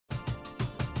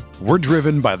We're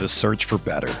driven by the search for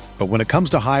better. But when it comes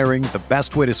to hiring, the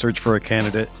best way to search for a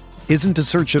candidate isn't to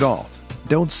search at all.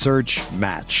 Don't search,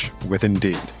 match with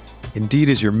Indeed. Indeed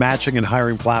is your matching and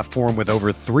hiring platform with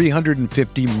over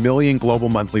 350 million global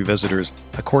monthly visitors,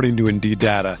 according to Indeed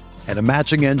data, and a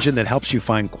matching engine that helps you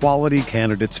find quality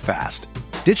candidates fast.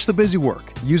 Ditch the busy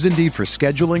work. Use Indeed for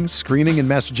scheduling, screening, and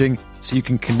messaging so you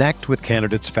can connect with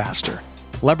candidates faster.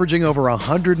 Leveraging over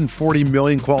 140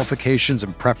 million qualifications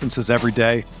and preferences every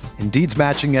day, Indeed's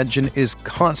matching engine is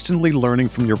constantly learning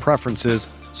from your preferences,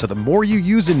 so the more you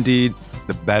use Indeed,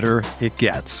 the better it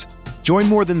gets. Join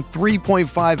more than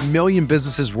 3.5 million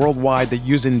businesses worldwide that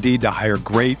use Indeed to hire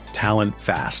great talent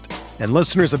fast. And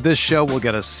listeners of this show will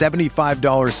get a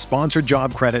 $75 sponsored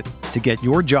job credit to get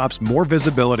your jobs more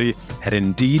visibility at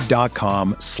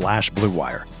Indeed.com/Blue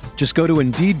Wire. Just go to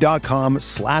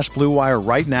Indeed.com/Blue Wire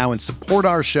right now and support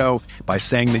our show by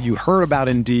saying that you heard about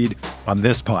Indeed on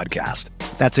this podcast.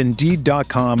 That's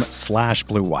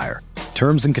Indeed.com/Blue Wire.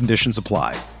 Terms and conditions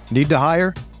apply. Need to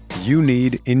hire? You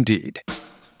need Indeed.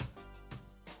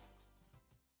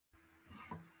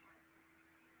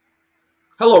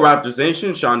 Hello, Raptors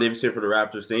Nation. Sean Davis here for the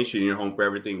Raptors Nation, your home for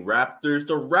everything Raptors.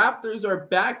 The Raptors are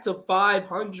back to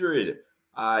 500.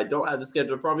 I don't have the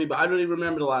schedule from me, but I don't even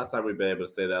remember the last time we've been able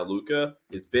to say that, Luca.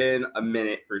 It's been a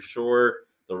minute for sure.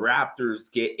 The Raptors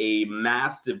get a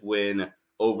massive win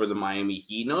over the Miami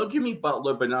Heat. No Jimmy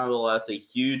Butler, but nonetheless a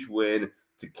huge win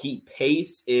to keep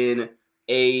pace in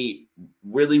a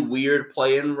really weird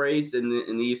play-in race in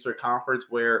the Eastern Conference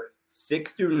where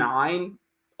 6 through 9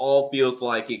 all feels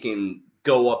like it can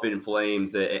go up in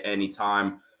flames at any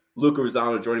time. Luca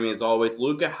Rosano joining me as always.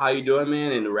 Luca, how you doing,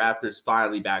 man? And the Raptors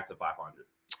finally back to 500.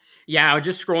 Yeah, I was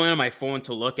just scrolling on my phone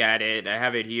to look at it. I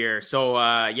have it here. So,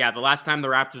 the last time the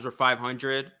Raptors were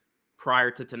 500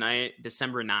 prior to tonight,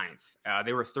 December 9th.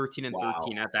 They were 13 and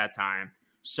 13 at that time.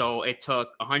 So it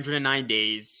took 109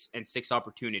 days and 6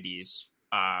 opportunities.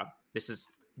 This is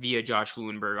via Josh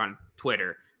Lewenberg on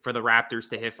Twitter for the Raptors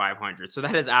to hit 500. So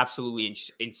that is absolutely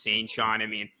insane, Sean. I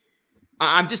mean,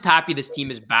 I'm just happy this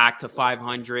team is back to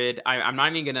 500. I'm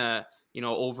not even going to,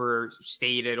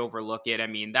 overstate it, overlook it. I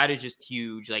mean, that is just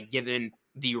huge. Like, given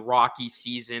the rocky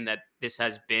season that this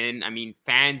has been, I mean,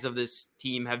 fans of this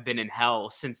team have been in hell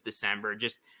since December,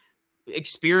 just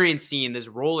experiencing this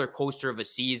roller coaster of a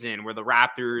season where the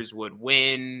Raptors would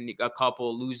win a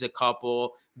couple, lose a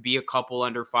couple, be a couple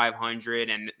under 500.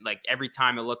 And like every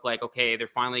time it looked like, okay, they're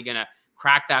finally going to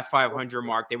crack that 500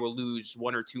 mark, they will lose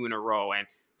 1 or 2 in a row. And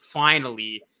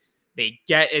finally, they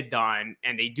get it done,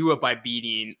 and they do it by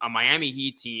beating a Miami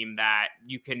Heat team that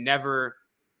you can never,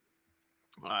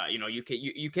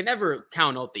 you can never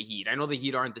count out the Heat. I know the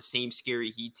Heat aren't the same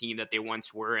scary Heat team that they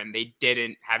once were, and they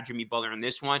didn't have Jimmy Butler in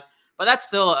this one, but that's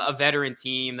still a veteran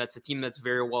team. That's a team that's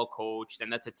very well coached,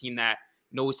 and that's a team that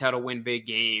knows how to win big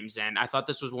games. And I thought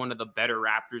this was one of the better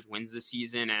Raptors wins this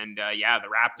season. And the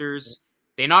Raptors,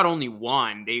 they not only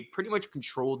won, they pretty much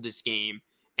controlled this game.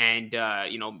 And,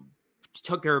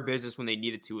 took care of business when they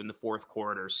needed to in the fourth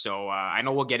quarter. So I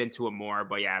know we'll get into it more.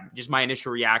 But, yeah, just my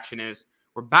initial reaction is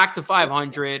we're back to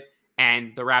 500,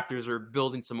 and the Raptors are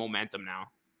building some momentum now.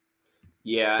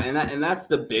 Yeah, and that's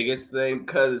the biggest thing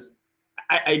because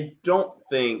I don't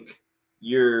think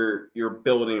you're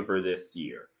building for this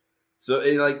year. So,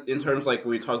 in terms like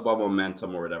when we talk about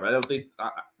momentum or whatever, I don't think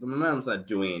the momentum's not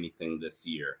doing anything this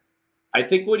year. I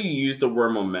think when you use the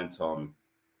word momentum,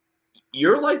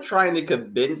 you're like trying to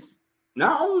convince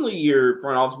not only your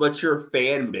front office, but your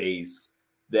fan base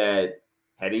that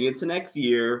heading into next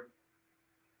year,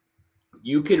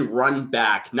 you can run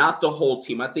back, not the whole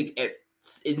team. I think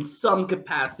in some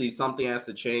capacity, something has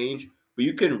to change, but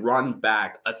you can run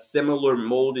back a similar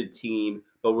molded team,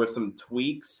 but with some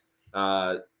tweaks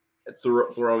thrown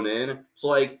in. So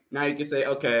like now you can say,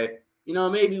 okay,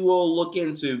 maybe we'll look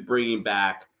into bringing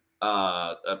back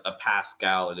a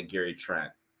Pascal and a Gary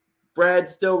Trent. Brad,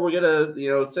 still, we're going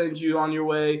to, send you on your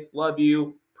way. Love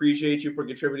you. Appreciate you for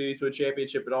contributing to a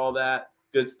championship and all that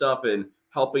good stuff and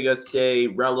helping us stay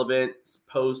relevant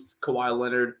post Kawhi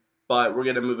Leonard. But we're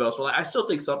going to move elsewhere. I still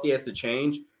think something has to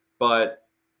change. But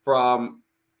from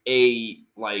you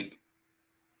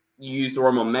use the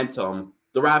word momentum,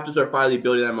 the Raptors are finally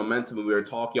building that momentum. And we were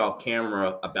talking off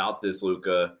camera about this,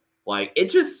 Luca. Like, it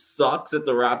just sucks that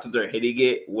the Raptors are hitting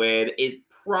it when it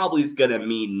probably is going to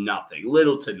mean nothing,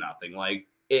 little to nothing. Like,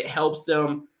 it helps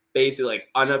them basically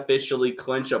unofficially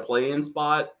clinch a play-in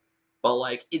spot. But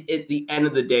at the end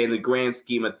of the day, in the grand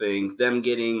scheme of things, them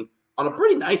getting on a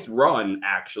pretty nice run,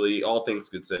 actually, all things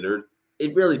considered,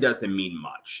 it really doesn't mean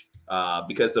much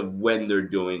because of when they're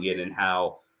doing it and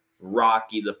how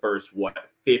rocky the first,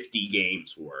 50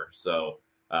 games were. So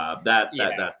That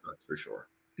sucks for sure.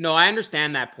 No, I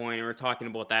understand that point. And we're talking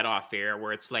about that off air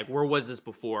where it's like, where was this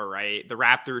before, right? The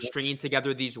Raptors stringing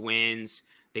together these wins.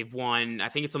 They've won, I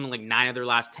think it's something like 9 of their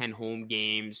last 10 home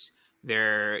games.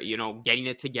 They're, getting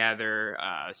it together,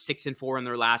 6-4 in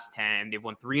their last 10. They've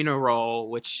won 3 in a row,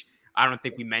 which I don't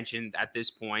think we mentioned at this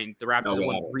point. The Raptors have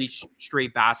won 3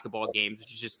 straight basketball games,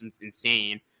 which is just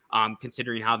insane,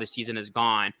 considering how the season has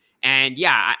gone. And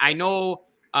yeah, I know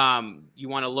you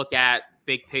want to look at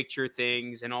big picture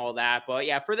things and all that. But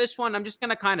yeah, for this one, I'm just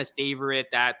going to kind of savor it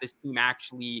that this team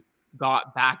actually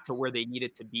got back to where they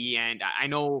needed to be. And I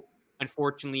know,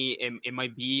 unfortunately, it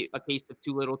might be a case of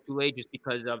too little too late just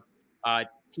because of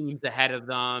teams ahead of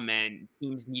them and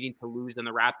teams needing to lose and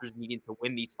the Raptors needing to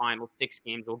win these final 6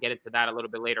 games. We'll get into that a little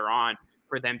bit later on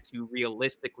for them to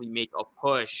realistically make a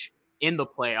push in the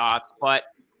playoffs. But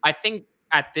I think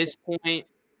at this point,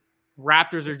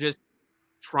 Raptors are just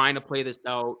trying to play this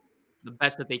out the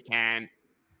best that they can.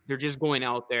 They're just going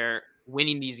out there,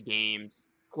 winning these games,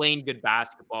 playing good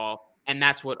basketball, and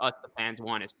that's what us, the fans,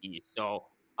 want to see. So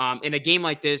in a game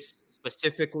like this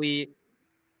specifically,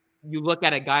 you look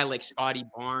at a guy like Scotty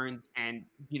Barnes and,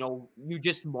 you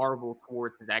just marvel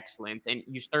towards his excellence and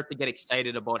you start to get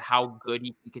excited about how good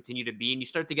he can continue to be. And you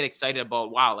start to get excited about,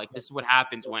 wow, like this is what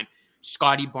happens when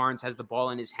Scotty Barnes has the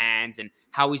ball in his hands and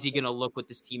how is he going to look with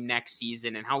this team next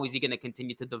season and how is he going to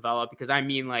continue to develop? Because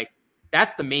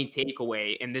that's the main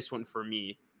takeaway in this one for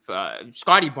me.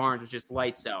 Scotty Barnes was just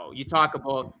lights out. You talk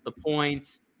about the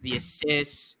points, the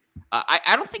assists.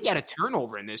 I don't think he had a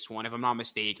turnover in this one, if I'm not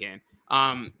mistaken.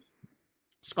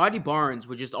 Scotty Barnes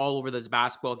was just all over this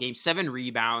basketball game. 7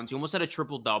 rebounds. He almost had a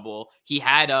triple-double. He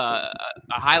had a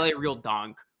highlight reel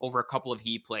dunk over a couple of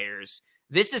Heat players.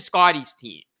 This is Scotty's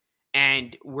team.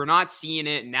 And we're not seeing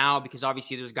it now because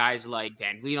obviously there's guys like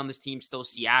Van Vliet on this team, still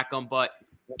Siakam. But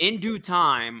in due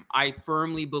time, I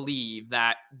firmly believe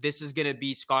that this is going to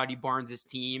be Scotty Barnes'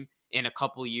 team in a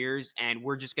couple years, and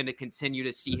we're just going to continue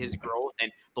to see his growth,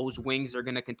 and those wings are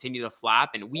going to continue to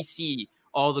flap, and we see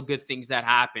all the good things that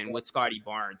happen with Scotty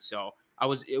Barnes. So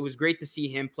it was great to see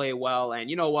him play well, and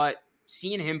you know what?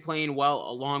 Seeing him playing well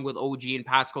along with OG and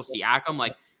Pascal Siakam,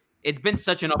 like it's been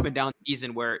such an up and down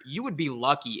season where you would be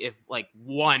lucky if like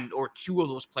 1 or 2 of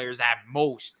those players at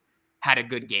most had a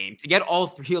good game. To get all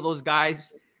 3 of those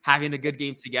guys having a good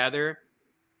game together,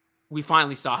 we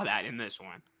finally saw that in this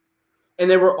one. And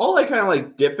they were all like kind of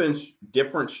like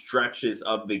different stretches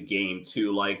of the game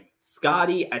too. Like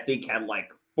Scotty, I think had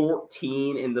like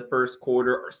 14 in the first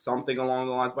quarter or something along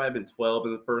the lines. Might have been 12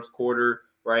 in the first quarter,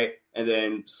 right? And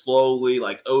then slowly,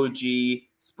 like OG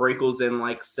sprinkles in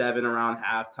like 7 around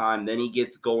halftime. Then he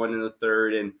gets going in the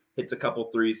third and hits a couple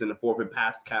threes in the fourth. And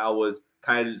Pascal was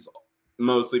kind of just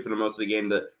mostly for the most of the game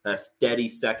the steady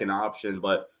second option.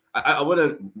 But I want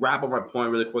to wrap up my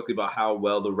point really quickly about how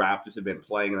well the Raptors have been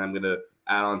playing, and I'm going to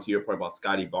add on to your point about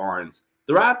Scotty Barnes.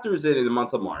 The Raptors in the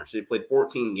month of March, they played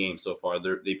 14 games so far.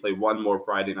 They played 1 more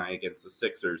Friday night against the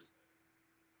Sixers.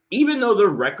 Even though their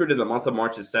record in the month of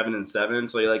March is 7-7,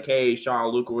 so you're like, hey,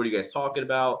 Sean, Luka, what are you guys talking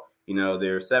about?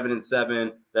 They're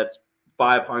 7-7. That's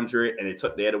 500, and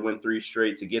they had to win 3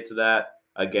 straight to get to that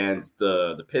against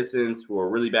the Pistons, who are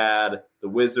really bad, the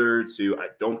Wizards, who I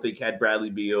don't think had Bradley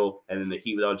Beal, and then the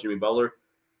Heat without Jimmy Butler.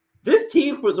 This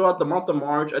team throughout the month of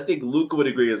March, I think Luka would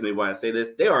agree with me when I say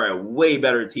this, they are a way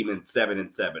better team than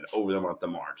 7-7 over the month of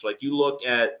March. Like you look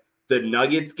at the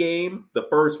Nuggets game, the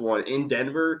first one in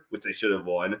Denver, which they should have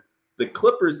won, the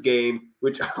Clippers game,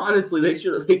 which honestly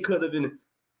they could have been,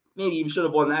 maybe even should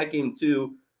have won that game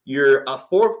too. You're a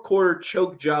fourth quarter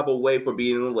choke job away from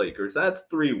beating the Lakers. That's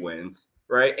 3 wins.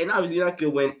 Right, and obviously you're not going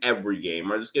to win every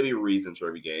game. Or there's going to be reasons for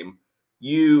every game.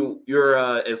 You're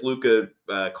as Luka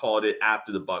called it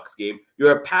after the Bucks game,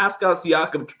 you're a Pascal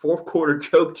Siakam fourth quarter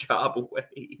choke job away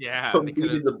from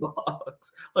beating the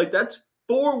Bucks. Like that's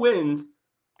 4 wins,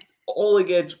 all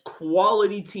against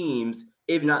quality teams,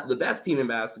 if not the best team in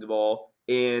basketball,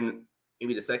 and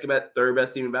maybe the third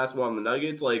best team in basketball in the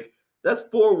Nuggets. Like that's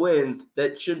 4 wins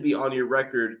that should be on your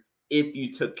record if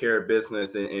you took care of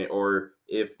business, or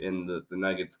if in the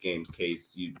Nuggets game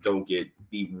case you don't get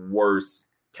the worst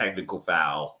technical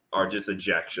foul or just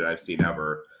ejection I've seen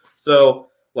ever. So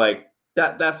like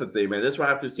that's the thing, man. This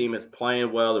Raptors team is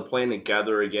playing well. They're playing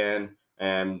together again,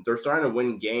 and they're starting to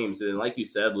win games. And like you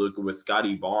said, Luka, with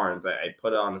Scotty Barnes, I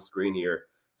put it on the screen here.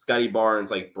 Scotty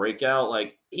Barnes, like breakout,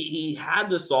 like he had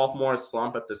the sophomore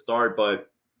slump at the start, but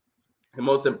the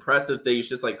most impressive thing is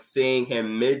just like seeing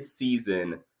him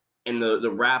mid-season and the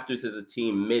Raptors as a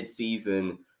team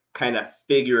mid-season kind of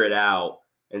figure it out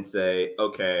and say,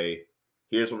 okay,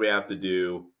 here's what we have to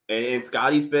do. And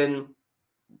Scotty's been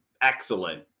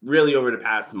excellent really over the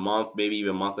past month, maybe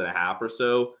even month and a half or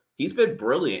so, he's been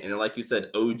brilliant. And like you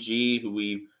said, OG, who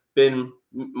we've been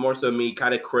more so me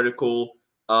kind of critical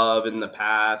of in the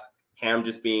past, Ham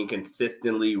just being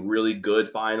consistently really good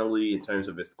finally in terms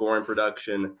of his scoring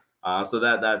production. So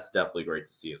that's definitely great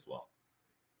to see as well.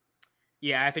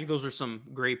 Yeah, I think those are some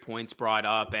great points brought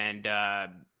up, and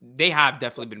they have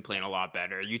definitely been playing a lot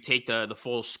better. You take the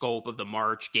full scope of the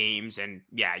March games, and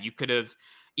yeah, you could have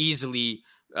easily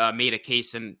made a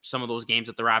case in some of those games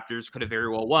that the Raptors could have very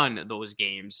well won those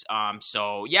games.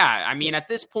 So yeah, I mean, at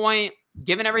this point,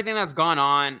 given everything that's gone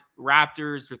on,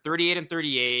 Raptors are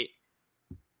 38-38.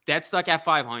 Dead stuck at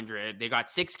 500. They got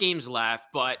 6 games left.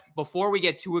 But before we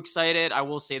get too excited, I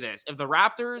will say this: if the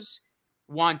Raptors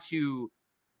want to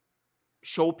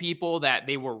show people that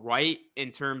they were right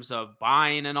in terms of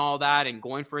buying and all that and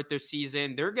going for it this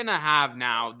season, they're going to have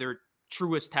now their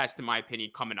truest test, in my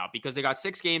opinion, coming up, because they got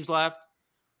 6 games left.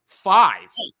 5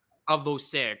 of those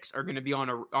 6 are going to be on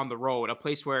the road, a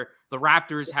place where the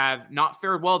Raptors have not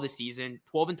fared well this season,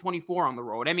 12-24 on the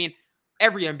road. I mean,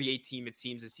 every NBA team, it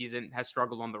seems, this season has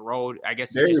struggled on the road. I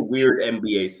guess very it's just weird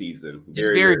NBA season.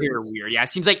 Very weird. Yeah, it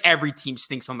seems like every team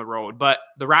stinks on the road, but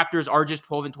the Raptors are just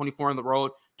 12-24 on the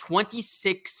road,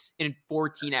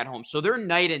 26-14 at home. So they're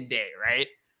night and day, right?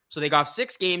 So they got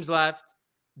 6 games left.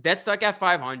 That's stuck at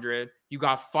 500. You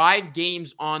got 5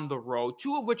 games on the road,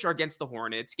 2 of which are against the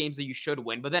Hornets, games that you should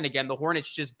win. But then again, the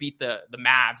Hornets just beat the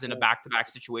Mavs in a back-to-back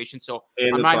situation, so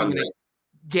I'm not even going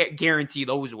to guarantee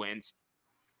those wins.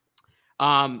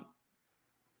 And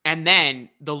then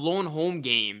the lone home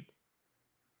game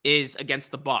is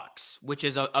against the Bucks, which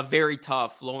is a very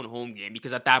tough lone home game,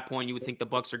 because at that point you would think the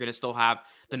Bucks are going to still have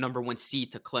the number 1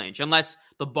 seed to clinch, unless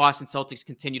the Boston Celtics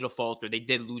continue to falter. They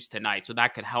did lose tonight, so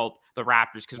that could help the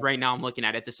Raptors, because right now I'm looking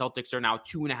at it, the Celtics are now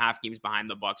 2.5 games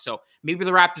behind the Bucks. So maybe the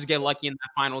Raptors get lucky in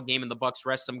that final game and the Bucks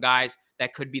rest some guys.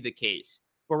 That could be the case.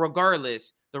 But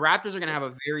regardless, the Raptors are going to have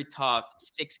a very tough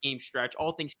 6-game stretch,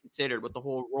 all things considered, with the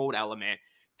whole road element,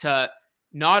 to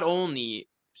not only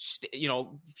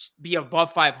be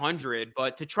above 500,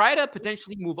 but to try to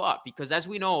potentially move up, because as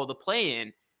we know, the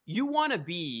play-in, you want to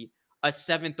be a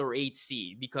 7th or 8th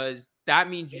seed, because that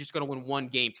means you're just going to win 1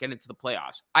 game to get into the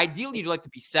playoffs. Ideally, you'd like to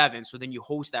be 7, so then you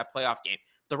host that playoff game.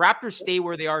 The Raptors stay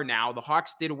where they are now. The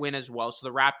Hawks did win as well, so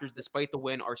the Raptors, despite the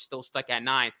win, are still stuck at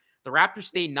 9. The Raptors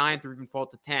stay 9th or even fall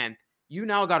to 10th. You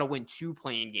now got to win 2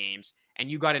 play-in games,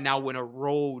 and you got to now win a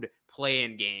road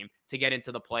play-in game to get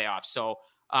into the playoffs. So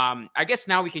I guess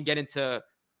now we can get into,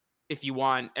 if you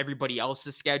want, everybody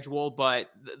else's schedule, but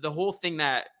the whole thing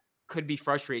that could be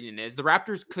frustrating is the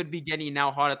Raptors could be getting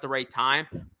now hot at the right time,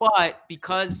 but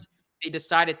because they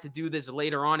decided to do this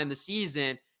later on in the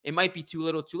season, it might be too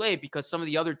little too late, because some of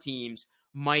the other teams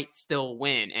might still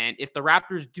win. And if the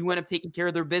Raptors do end up taking care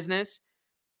of their business,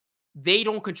 they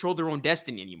don't control their own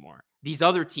destiny anymore. These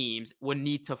other teams would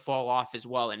need to fall off as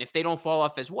well. And if they don't fall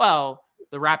off as well,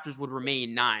 the Raptors would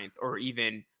remain 9th or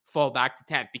even fall back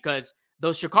to 10th, because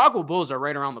those Chicago Bulls are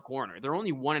right around the corner. They're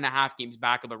only 1.5 games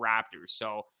back of the Raptors.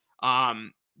 So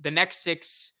the next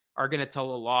 6 are going to tell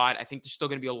a lot. I think there's still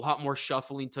going to be a lot more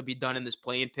shuffling to be done in this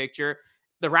play-in picture.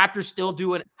 The Raptors still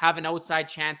have an outside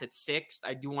chance at 6th.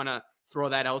 I do want to throw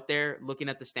that out there, looking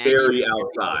at the standings. Very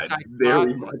outside.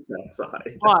 Very much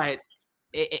outside. But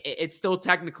it's still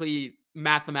technically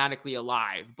mathematically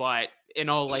alive. But in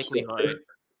all likelihood,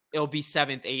 it'll be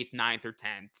 7th, 8th, 9th, or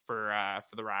 10th for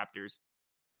the Raptors.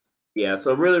 Yeah,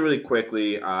 so really, really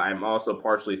quickly, I'm also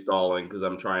partially stalling because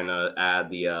I'm trying to add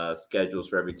the schedules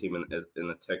for every team in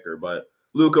the ticker. But,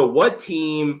 Luca, what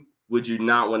team would you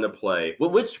not want to play?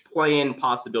 Which play-in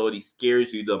possibility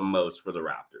scares you the most for the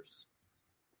Raptors?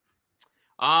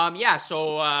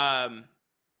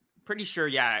 Pretty sure,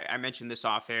 I mentioned this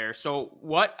off air. So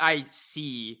what I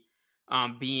see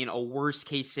being a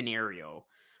worst-case scenario.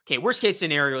 Okay, worst-case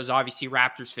scenario is obviously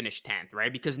Raptors finish 10th,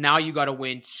 right? Because now you got to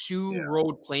win 2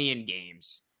 road play-in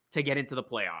games to get into the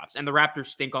playoffs. And the Raptors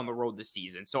stink on the road this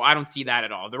season. So I don't see that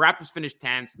at all. The Raptors finish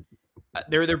 10th.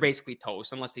 They're basically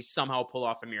toast unless they somehow pull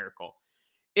off a miracle.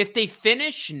 If they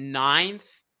finish 9th,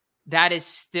 that is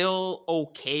still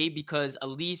okay, because at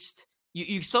least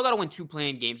you still got to win 2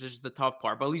 play-in games, which is the tough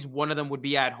part, but at least one of them would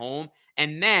be at home.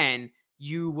 And then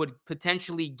you would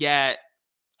potentially get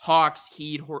Hawks,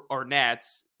 Heat, or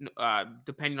Nets,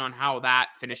 depending on how that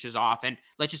finishes off. And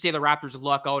let's just say the Raptors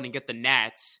luck out and get the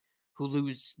Nets, who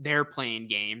lose their play-in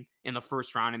game in the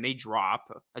first round, and they drop,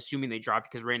 assuming they drop,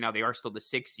 because right now they are still the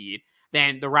 6th seed.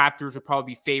 Then the Raptors would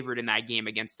probably be favored in that game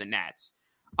against the Nets.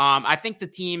 I think the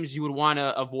teams you would want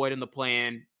to avoid in the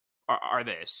play-in are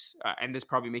this, and this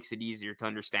probably makes it easier to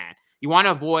understand. You want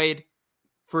to avoid,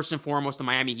 first and foremost, the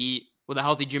Miami Heat, with a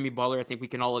healthy Jimmy Butler, I think we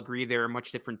can all agree they're a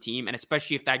much different team. And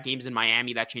especially if that game's in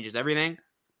Miami, that changes everything.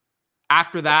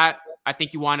 After that, I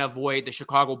think you want to avoid the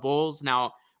Chicago Bulls.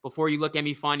 Now, before you look at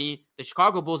me funny, the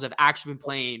Chicago Bulls have actually been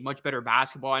playing much better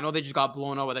basketball. I know they just got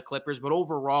blown out by the Clippers, but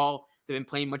overall, they've been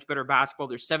playing much better basketball.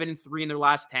 They're 7-3 in their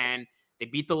last 10. They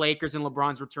beat the Lakers in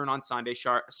LeBron's return on Sunday.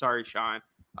 Sorry, Sean.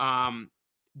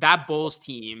 That Bulls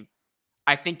team,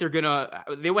 I think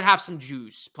they would have some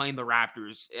juice playing the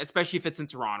Raptors, especially if it's in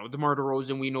Toronto. DeMar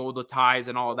DeRozan, we know the ties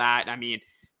and all that. I mean,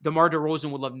 DeMar DeRozan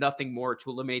would love nothing more to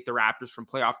eliminate the Raptors from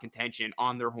playoff contention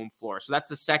on their home floor. So that's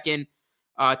the second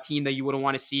team that you wouldn't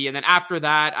want to see. And then after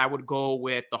that, I would go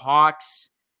with the Hawks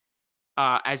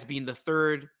as being the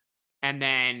third. And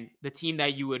then the team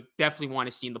that you would definitely want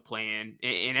to see in the play-in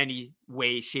in any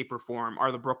way, shape, or form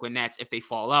are the Brooklyn Nets if they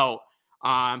fall out.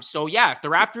 So yeah, if the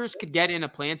Raptors could get in a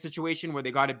play-in situation where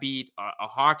they got to beat a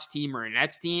Hawks team or a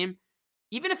Nets team,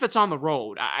 even if it's on the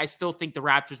road, I still think the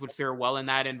Raptors would fare well in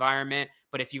that environment.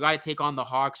 But if you got to take on the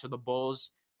Hawks or the Bulls,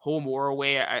 home or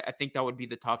away, I think that would be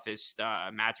the toughest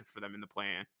matchup for them in the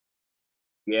play-in.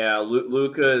 Yeah,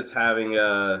 Luka is having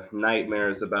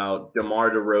nightmares about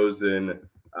DeMar DeRozan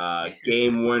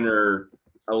game winner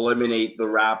eliminate the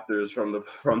Raptors from the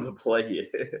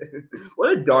play-in.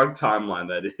 What a dark timeline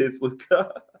that is,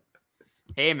 Luka.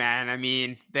 Hey, man, I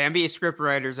mean, the NBA script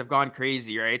writers have gone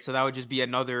crazy, right? So that would just be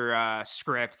another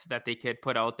script that they could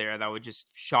put out there that would just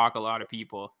shock a lot of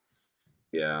people.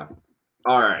 Yeah.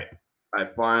 All right. I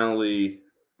think I finally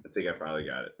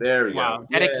got it. There we go.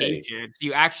 Dedication. Yay.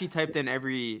 You actually typed in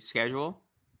every schedule?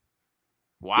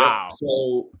 Wow. Yep.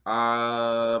 So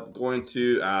I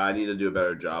need to do a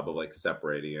better job of like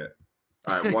separating it.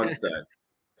 All right, one sec,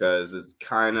 because it's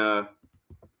kind of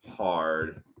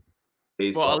hard.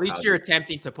 Well, at least you're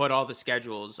attempting to put all the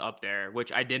schedules up there,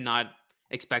 which I did not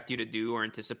expect you to do or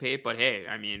anticipate. But hey,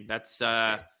 I mean, that's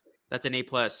an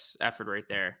A+ effort right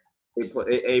there.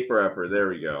 A for effort. There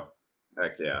we go.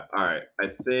 Heck yeah. All right. I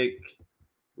think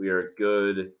we are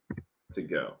good to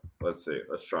go. Let's see.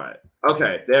 Let's try it.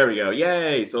 Okay. There we go.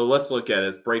 Yay. So let's look at it.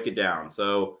 Let's break it down.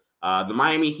 So the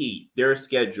Miami Heat, their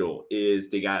schedule is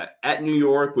they got at New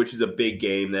York, which is a big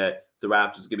game that the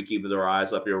Raptors going to keep their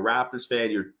eyes up. You're a Raptors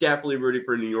fan. You're definitely rooting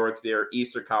for New York. Their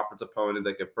Eastern Conference opponent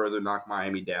that could further knock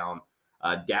Miami down.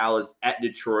 Dallas at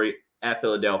Detroit, at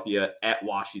Philadelphia, at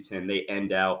Washington. They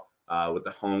end out with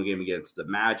the home game against the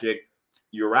Magic.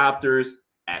 Your Raptors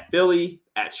at Philly,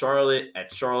 at Charlotte.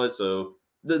 So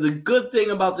the good thing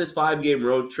about this 5-game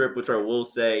road trip, which I will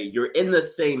say, you're in the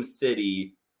same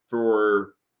city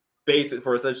for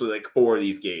essentially like 4 of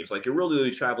these games. Like you're really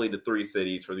traveling to 3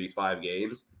 cities for these 5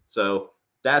 games. So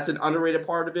that's an underrated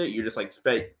part of it. You're just like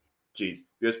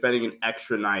you're spending an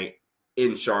extra night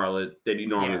in Charlotte than you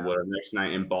normally would, an extra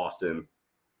night in Boston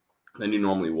than you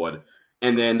normally would.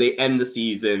 And then they end the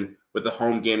season with a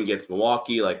home game against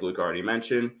Milwaukee, like Luke already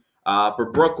mentioned.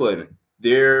 For Brooklyn,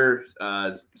 their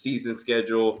season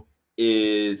schedule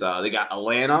is they got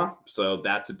Atlanta, so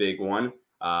that's a big one.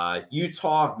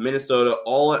 Utah, Minnesota,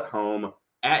 all at home,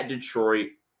 at Detroit,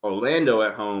 Orlando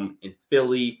at home, and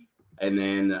Philly. And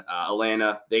then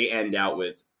Atlanta, they end out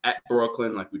with at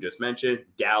Brooklyn, like we just mentioned,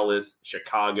 Dallas,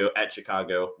 Chicago,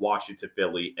 Washington,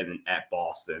 Philly, and then at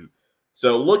Boston.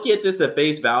 So looking at this at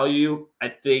face value, I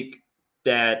think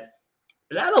that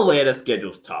Atlanta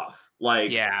schedule's tough.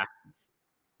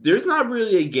 There's not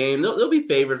really a game. They'll be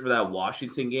favored for that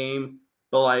Washington game,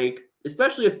 but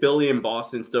especially if Philly and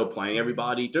Boston still playing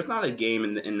everybody, there's not a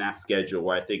game in that schedule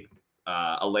where I think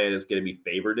Atlanta's going to be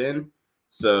favored in.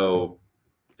 So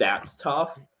that's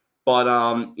tough. But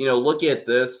looking at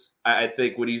this, I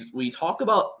think when you talk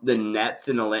about the Nets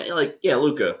in Atlanta,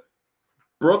 Luka,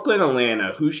 Brooklyn,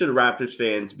 Atlanta, who should Raptors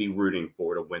fans be rooting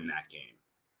for to win that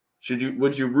game?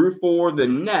 Would you root for the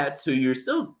Nets, who you're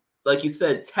still, like you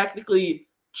said, technically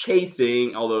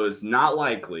chasing, although it's not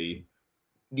likely?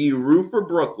 Do you root for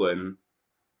Brooklyn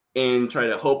and try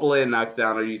to hope Atlanta knocks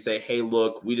down, or do you say, hey,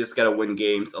 look, we just got to win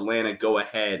games. Atlanta, go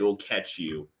ahead. We'll catch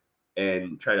you,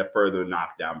 and try to further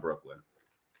knock down Brooklyn?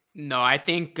 No, I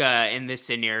think in this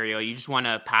scenario, you just want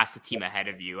to pass the team ahead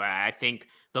of you. I think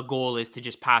the goal is to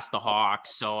just pass the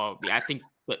Hawks. So I think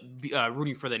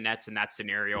rooting for the Nets in that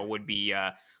scenario would be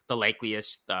the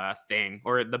likeliest thing,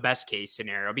 or the best case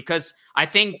scenario, because I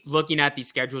think looking at these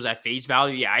schedules at face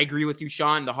value, I agree with you,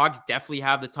 Sean. The Hawks definitely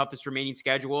have the toughest remaining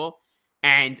schedule.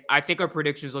 And I think our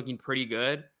prediction is looking pretty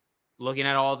good. Looking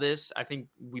at all this, I think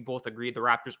we both agree the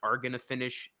Raptors are going to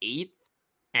finish 8th.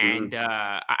 And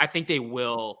I think they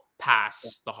will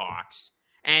pass the Hawks.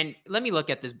 And let me look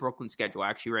at this Brooklyn schedule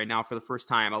actually right now for the first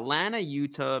time. Atlanta,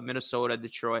 Utah, Minnesota,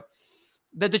 Detroit.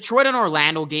 The Detroit and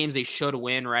Orlando games, they should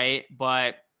win, right?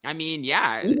 But I mean,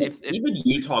 yeah. Even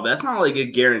Utah, that's not like a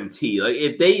guarantee. Like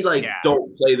if they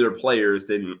don't play their players,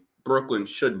 then Brooklyn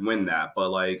should win that. But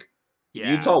like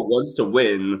Utah wants to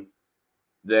win,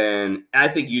 then I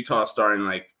think Utah's starting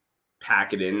like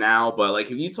pack it in now. But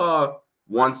like if Utah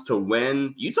wants to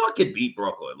win, Utah could beat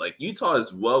Brooklyn. Like Utah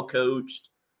is well coached.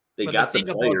 They got the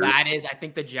players. About that is, I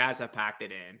think the Jazz have packed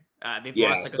it in. They've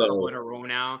lost like a couple in a row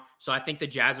now. So I think the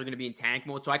Jazz are going to be in tank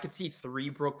mode. So I could see 3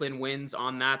 Brooklyn wins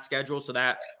on that schedule. So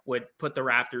that would put the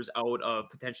Raptors out of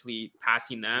potentially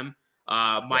passing them.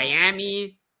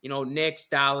 Miami, Knicks,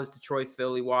 Dallas, Detroit,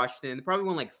 Philly, Washington. They probably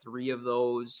won like 3 of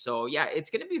those. So yeah, it's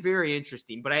going to be very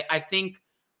interesting. But I think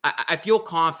I feel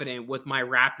confident with my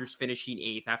Raptors finishing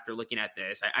 8th after looking at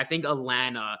this. I think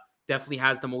Atlanta definitely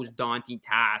has the most daunting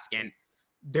task. And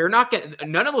they're not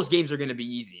none of those games are going to be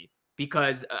easy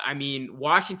because,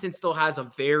 Washington still has a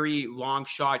very long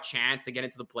shot chance to get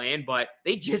into the play-in, but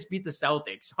they just beat the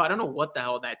Celtics. So I don't know what the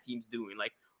hell that team's doing.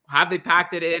 Like, have they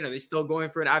packed it in? Are they still going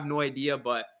for it? I have no idea,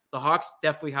 but the Hawks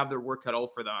definitely have their work cut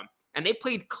out for them. And they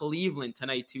played Cleveland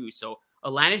tonight too. So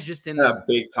Atlanta's just in this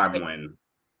big-time win.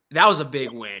 That was a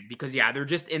big win because, they're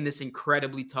just in this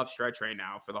incredibly tough stretch right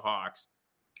now for the Hawks.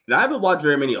 And I haven't watched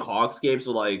very many Hawks games,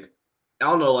 so like, I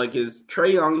don't know, like, is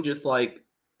Trae Young just like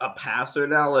a passer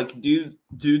now? Like, dude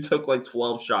took like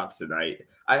 12 shots tonight.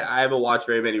 I haven't watched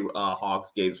very many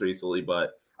Hawks games recently,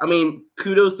 but I mean,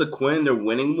 kudos to Quinn. They're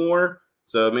winning more,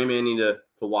 so maybe I need to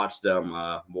watch them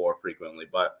more frequently.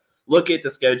 But look at the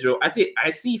schedule. I think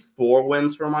I see 4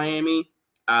 wins for Miami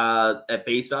at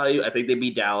base value. I think they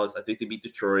beat Dallas. I think they beat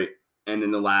Detroit, and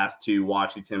then the last 2,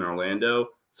 Washington, Orlando.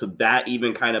 So that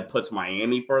even kind of puts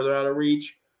Miami further out of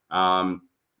reach.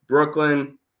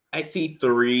 Brooklyn, I see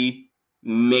 3.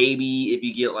 Maybe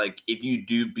if you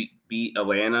do beat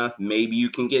Atlanta, maybe you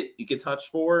can touch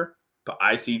 4. But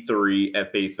I see 3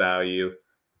 at face value,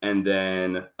 and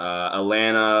then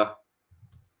Atlanta.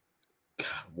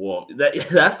 Whoa,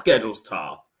 that schedule's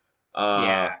tough.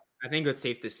 I think it's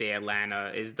safe to say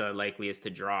Atlanta is the likeliest to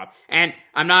drop. And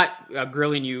I'm not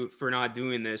grilling you for not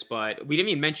doing this, but we didn't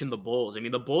even mention the Bulls. I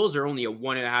mean, the Bulls are only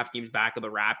 1.5 games back of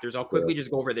the Raptors. I'll quickly just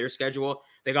go over their schedule.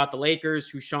 They got the Lakers,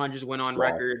 who Sean just went on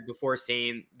record before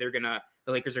saying the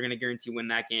Lakers are going to guarantee win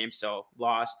that game. So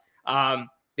lost.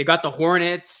 They got the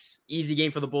Hornets, easy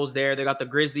game for the Bulls there. They got the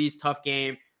Grizzlies, tough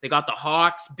game. They got the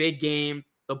Hawks, big game.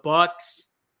 The Bucks,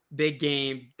 big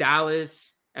game.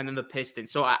 Dallas, and then the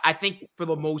Pistons. So I think for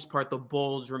the most part, the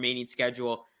Bulls' remaining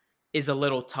schedule is a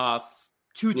little tough.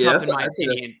 Too tough, in my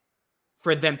opinion,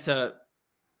 for them to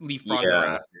leapfrog the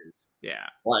Raptors. Yeah.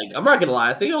 Like, I'm not going to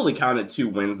lie. I think I only counted 2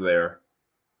 wins there.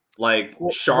 Like,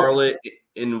 Charlotte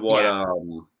in what?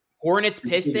 Hornets,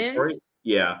 Pistons?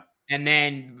 Yeah. And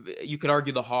then you could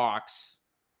argue the Hawks.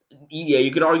 Yeah,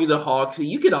 you could argue the Hawks.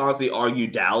 You could honestly argue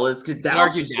Dallas because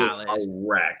Dallas is just a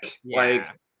wreck.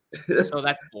 Yeah. So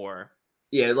that's 4.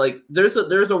 Yeah, like there's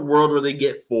a world where they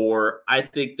get 4. I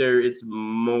think it's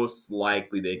most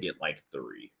likely they get like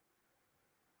 3.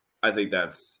 I think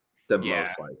that's the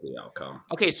most likely outcome.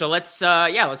 Okay, so let's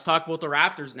talk about the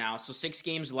Raptors now. So 6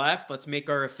 games left. Let's make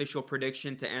our official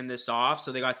prediction to end this off.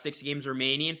 So they got 6 games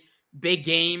remaining. Big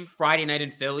game Friday night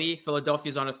in Philly.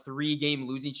 Philadelphia's on a 3-game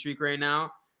losing streak right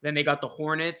now. Then they got the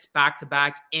Hornets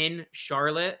back-to-back in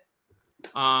Charlotte.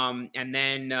 And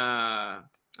then I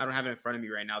don't have it in front of me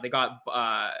right now. They got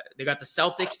the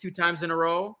Celtics 2 times in a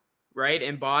row, right,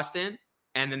 in Boston.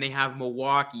 And then they have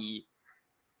Milwaukee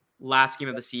last game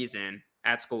of the season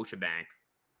at Scotiabank.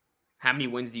 How many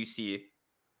wins do you see?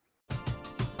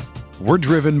 We're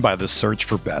driven by the search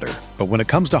for better. But when it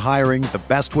comes to hiring, the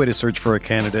best way to search for a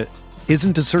candidate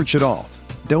isn't to search at all.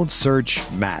 Don't search,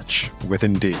 match with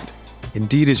Indeed.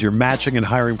 Indeed is your matching and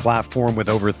hiring platform with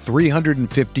over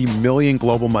 350 million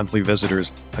global monthly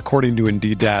visitors, according to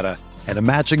Indeed data, and a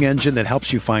matching engine that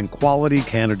helps you find quality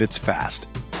candidates fast.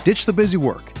 Ditch the busy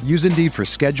work. Use Indeed for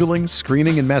scheduling,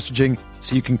 screening, and messaging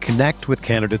so you can connect with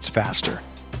candidates faster.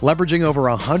 Leveraging over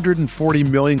 140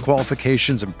 million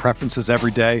qualifications and preferences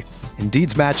every day,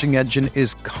 Indeed's matching engine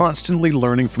is constantly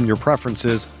learning from your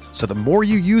preferences, so the more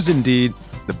you use Indeed,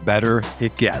 the better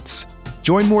it gets.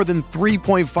 Join more than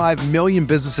 3.5 million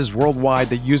businesses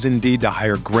worldwide that use Indeed to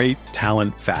hire great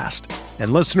talent fast.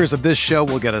 And listeners of this show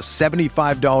will get a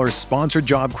 $75 sponsored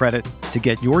job credit to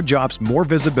get your jobs more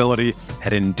visibility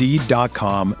at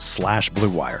Indeed.com/Blue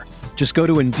Wire. Just go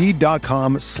to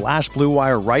Indeed.com/Blue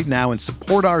Wire right now and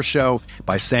support our show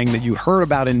by saying that you heard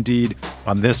about Indeed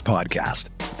on this podcast.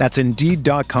 That's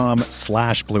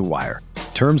Indeed.com/Blue Wire.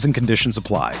 Terms and conditions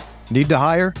apply. Need to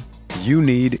hire? You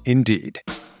need Indeed.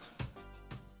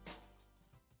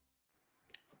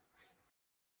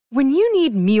 When you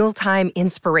need mealtime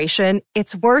inspiration,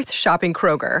 it's worth shopping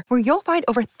Kroger, where you'll find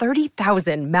over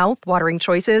 30,000 mouth-watering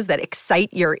choices that excite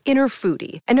your inner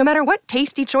foodie. And no matter what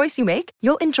tasty choice you make,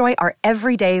 you'll enjoy our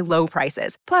everyday low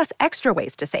prices, plus extra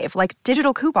ways to save, like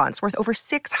digital coupons worth over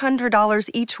 $600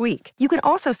 each week. You can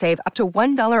also save up to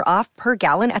 $1 off per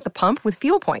gallon at the pump with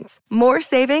fuel points. More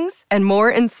savings and more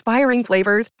inspiring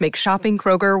flavors make shopping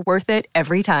Kroger worth it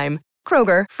every time.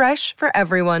 Kroger, fresh for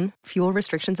everyone. Fuel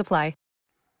restrictions apply.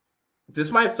 This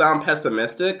might sound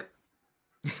pessimistic,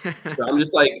 but I'm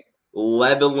just like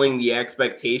leveling the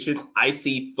expectations. I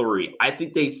see 3. I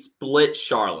think they split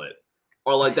Charlotte,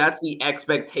 or like that's the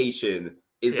expectation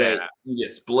is that you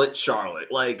just split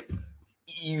Charlotte. Like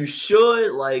you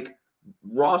should, like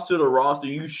roster to roster,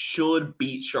 you should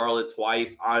beat Charlotte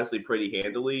twice, honestly, pretty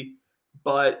handily.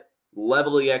 But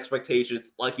leveling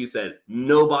expectations, like you said,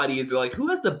 nobody is like, who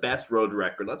has the best road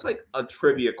record? That's like a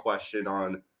trivia question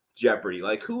on Jeopardy.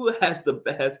 Like, who has the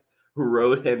best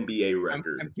road NBA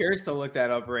record? I'm curious to look that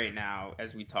up right now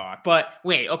as we talk. But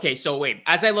wait,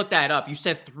 as I look that up, you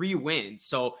said 3 wins.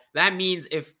 So that means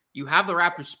if you have the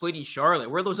Raptors splitting Charlotte,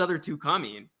 where are those other 2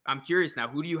 coming? I'm curious now.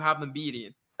 Who do you have them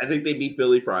beating? I think they beat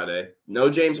Philly Friday. No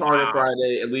James Harden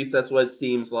Friday. At least that's what it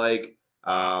seems like.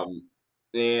 And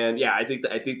yeah, I think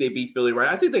they beat Philly right.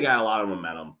 I think they got a lot of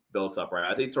momentum built up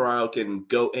right. I think Toronto can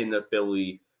go into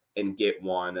Philly and get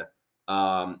one.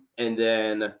 And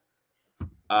then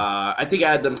I think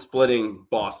I had them splitting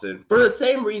Boston for the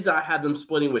same reason I had them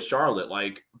splitting with Charlotte.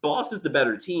 Like, Boston's the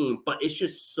better team, but it's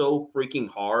just so freaking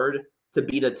hard to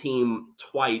beat a team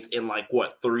twice in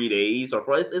 3 days or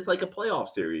 4. It's like a playoff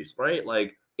series, right?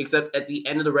 Like, except at the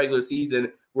end of the regular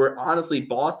season, where honestly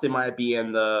Boston might be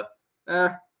in the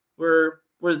we're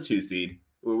the 2 seed.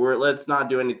 Let's not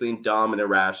do anything dumb and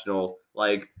irrational.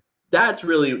 Like, that's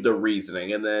really the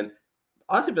reasoning. And then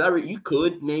honestly, for that, you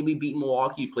could maybe beat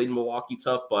Milwaukee. You played Milwaukee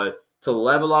tough, but to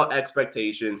level out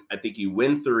expectations, I think you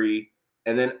win 3.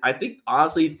 And then I think,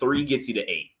 honestly, 3 gets you to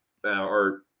 8.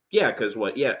 Because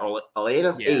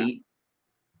Atlanta's 8.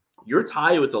 You're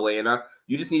tied with Atlanta.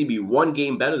 You just need to be 1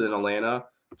 game better than Atlanta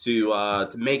to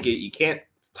make it. You can't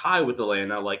tie with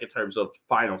Atlanta, in terms of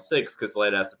final 6, because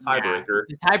Atlanta has a tiebreaker.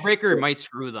 The tiebreaker might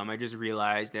screw them. I just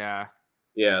realized,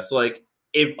 Yeah, so,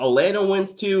 if Atlanta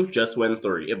wins 2, just win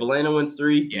 3. If Atlanta wins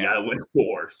 3, you gotta win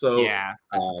 4. So that's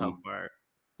the tough part.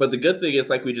 But the good thing is,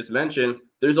 like we just mentioned,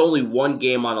 there's only 1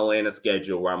 game on Atlanta's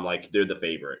schedule where I'm like, they're the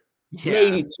favorite. Yeah.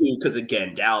 Maybe 2, because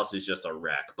again, Dallas is just a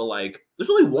wreck. But there's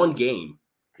only 1 game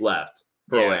left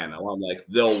for Atlanta. Where I'm like,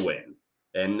 they'll win,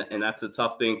 and that's a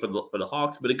tough thing for the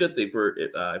Hawks, but a good thing for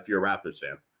if you're a Raptors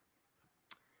fan.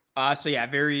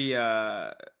 Very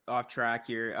off track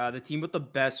here. The team with the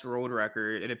best road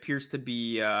record, it appears to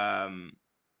be the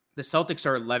Celtics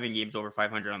are 11 games over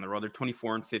 500 on the road. They're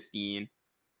 24-15.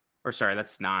 Or sorry,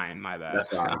 that's 9. My bad.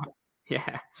 That's 9.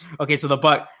 Yeah. Okay, so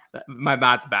my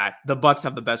math's bad. The Bucks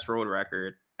have the best road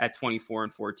record at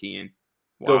 24-14.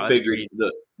 Wow, go figure.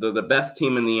 The best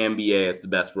team in the NBA has the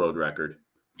best road record.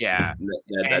 Yeah,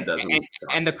 that doesn't.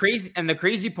 And the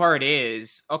crazy part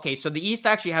is, okay, so the East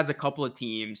actually has a couple of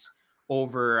teams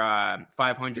over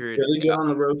 500. Is Philly good on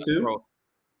the road too?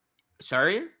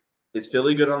 Sorry, is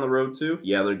Philly good on the road too?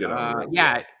 Yeah, they're good on the road.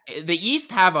 Yeah, the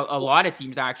East have a lot of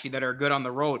teams actually that are good on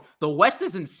the road. The West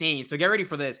is insane. So get ready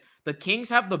for this. The Kings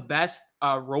have the best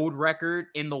road record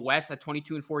in the West at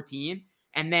 22-14,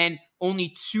 and then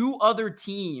only 2 other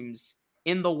teams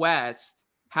in the West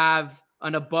have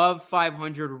an above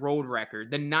 500 road record.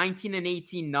 The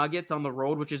 19-18 Nuggets on the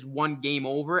road, which is 1 game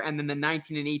over, and then the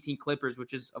 19-18 Clippers,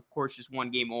 which is, of course, just 1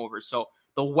 game over. So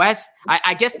the West,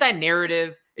 I guess that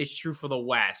narrative is true for the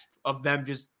West, of them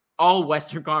just all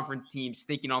Western Conference teams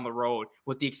stinking on the road,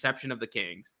 with the exception of the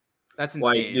Kings. That's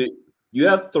insane. You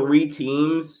have 3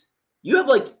 teams. You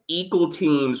have equal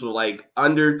teams with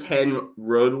under 10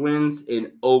 road wins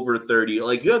and over 30.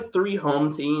 You have 3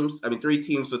 home teams. 3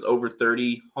 teams with over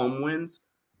 30 home wins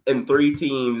and 3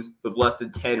 teams with less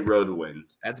than 10 road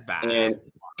wins. That's bad. And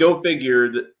go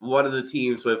figure that one of the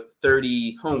teams with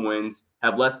 30 home wins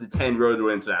have less than 10 road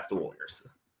wins, and that's the Warriors.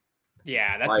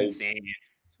 Yeah, that's insane.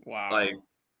 Wow.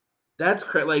 That's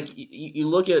crazy. You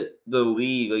look at the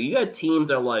league, you got teams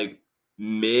that are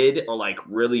mid or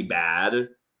really bad,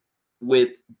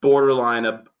 with borderline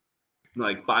of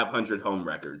 500 home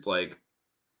records.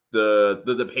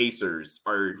 The Pacers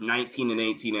are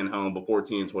 19-18 in home, but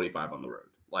 14-25 on the road.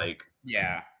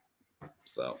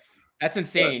 So that's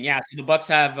insane. So the Bucks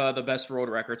have the best road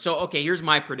record. So okay, here's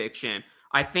my prediction.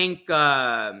 I think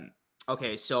I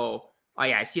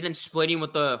see them splitting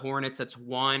with the Hornets. That's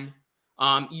 1.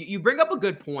 You bring up a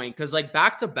good point because like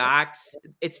back-to-backs,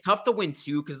 it's tough to win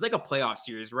two because it's like a playoff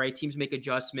series, right? Teams make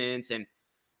adjustments, and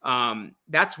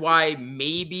that's why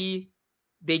maybe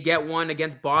they get one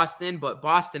against Boston, but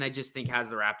Boston I just think have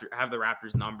the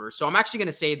Raptors number. So I'm actually going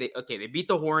to say they beat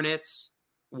the Hornets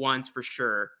once for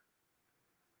sure.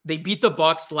 They beat the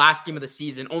Bucks last game of the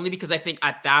season only because I think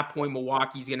at that point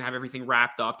Milwaukee's going to have everything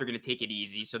wrapped up. They're going to take it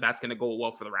easy, so that's going to go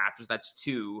well for the Raptors. That's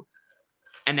two.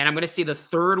 And then I'm going to say the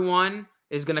third one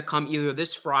is going to come either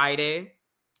this Friday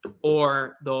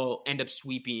or they'll end up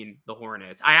sweeping the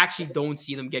Hornets. I actually don't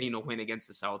see them getting a win against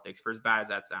the Celtics, for as bad as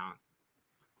that sounds.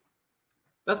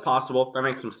 That's possible. That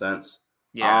makes some sense.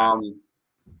 Yeah.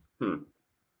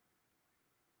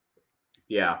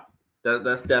 Yeah,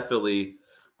 that's definitely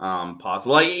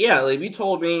possible. Like, yeah, like if you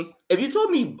told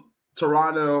me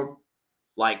Toronto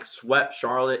like swept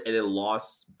Charlotte and then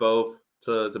lost both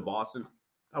to Boston,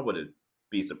 I wouldn't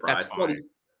be surprised. That's fine.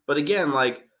 But again,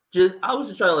 I was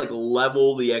just trying to like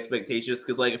level the expectations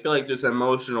because like I feel like there's an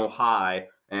emotional high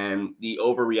and the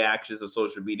overreactions of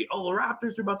social media. Oh, the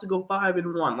Raptors are about to go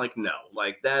 5-1. Like, no,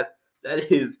 like that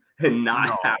is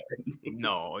not happening.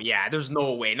 No, yeah, there's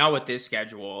no way. Not with this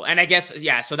schedule. And I guess,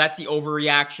 yeah, so that's the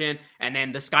overreaction. And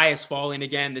then the sky is falling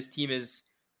again. This team is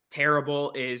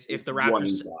terrible. Is if the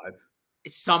Raptors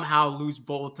somehow lose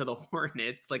both to the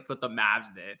Hornets, like what the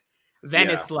Mavs did, then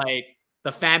it's like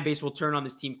the fan base will turn on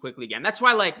this team quickly again. That's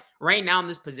why, like, right now in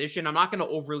this position, I'm not going to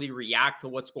overly react to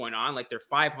what's going on. Like, they're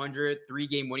 500,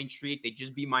 3-game winning streak. They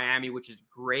just beat Miami, which is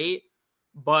great.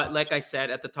 But like I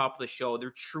said at the top of the show, their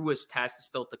truest test is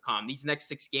still to come. These next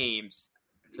 6 games,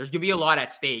 there's going to be a lot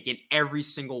at stake in every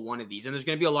single one of these. And there's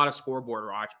going to be a lot of scoreboard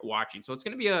watching. So it's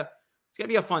going to be a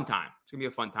fun time. It's going to be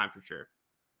a fun time for sure.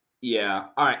 Yeah.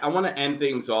 All right. I want to end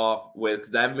things off with,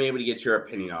 because I haven't been able to get your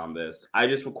opinion on this. I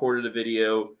just recorded a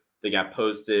video that got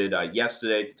posted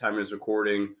yesterday at the time of this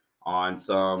recording on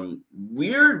some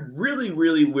really,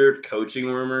 really weird coaching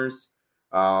rumors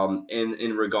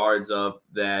in regards of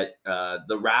that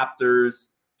the Raptors,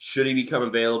 should he become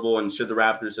available, and should the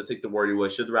Raptors, I think the wording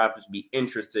was, should the Raptors be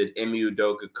interested, Ime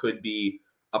Udoka could be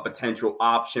a potential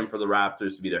option for the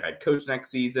Raptors to be their head coach next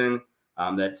season.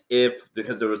 That's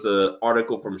because there was an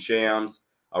article from Shams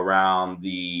around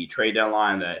the trade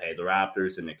deadline that, hey, the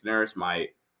Raptors and Nick Nurse might,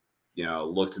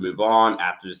 look to move on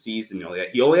after the season.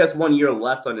 He only has 1 year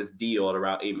left on his deal at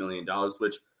around $8 million,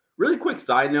 which, really quick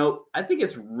side note, I think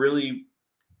it's really,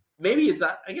 maybe it's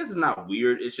not, I guess it's not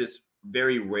weird. It's just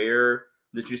very rare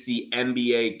that you see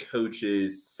NBA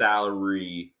coaches'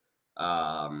 salary,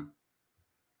 I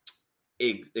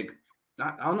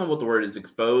don't know what the word is,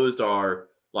 exposed or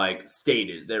like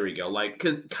stated. There we go. Like,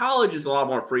 because college is a lot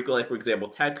more frequent. Like, for example,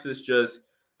 Texas just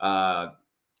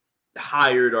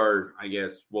hired, or I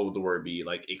guess what would the word be?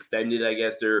 Like extended, I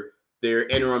guess, their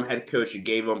interim head coach and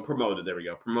gave them promoted. There we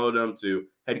go. Promoted them to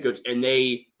head coach, and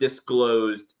they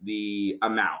disclosed the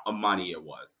amount of money it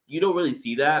was. You don't really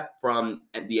see that from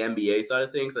the NBA side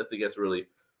of things. I think that's a really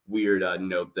weird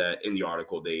note that in the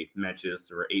article they mentioned this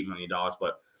for $8 million.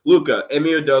 But Luka, Ime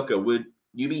Udoka, would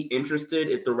you be interested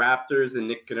if the Raptors and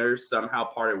Nick Nurse somehow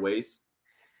parted ways?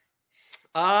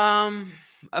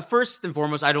 First and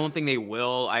foremost, I don't think they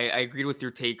will. I agreed with your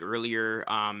take earlier.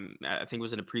 I think it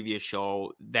was in a previous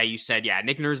show that you said, yeah,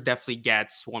 Nick Nurse definitely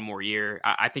gets one more year.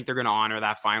 I think they're going to honor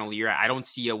that final year. I don't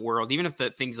see a world, even if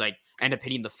the things like end up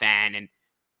hitting the fan and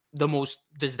the most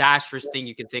disastrous thing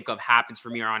you can think of happens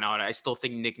from here on out, I still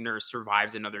think Nick Nurse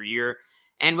survives another year.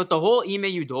 And with the whole Ime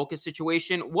Udoka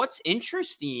situation, what's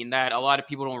interesting that a lot of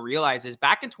people don't realize is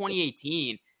back in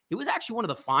 2018, he was actually one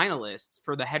of the finalists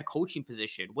for the head coaching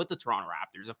position with the Toronto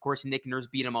Raptors. Of course, Nick Nurse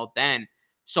beat him out then.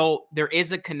 So there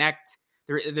is a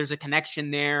there's a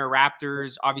connection there.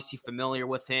 Raptors obviously familiar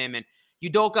with him. And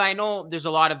Udoka, I know there's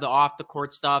a lot of the off the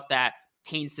court stuff that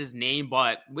taints his name,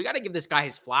 but we got to give this guy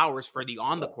his flowers for the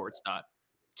on the court stuff.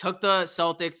 Took the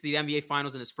Celtics to the NBA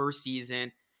Finals in his first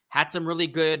season. Had some really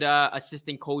good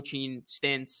assistant coaching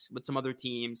stints with some other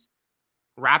teams.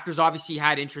 Raptors obviously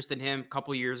had interest in him a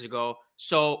couple years ago.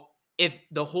 So if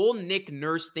the whole Nick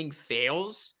Nurse thing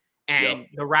fails and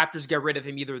the Raptors get rid of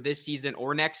him either this season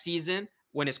or next season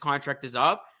when his contract is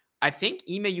up, I think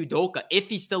Ime Udoka, if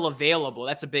he's still available,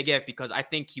 that's a big if because I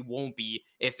think he won't be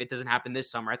if it doesn't happen this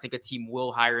summer. I think a team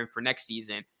will hire him for next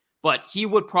season. But he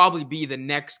would probably be the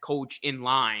next coach in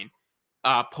line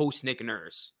post Nick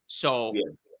Nurse. So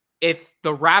if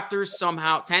the Raptors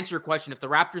somehow, to answer your question, if the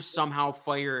Raptors somehow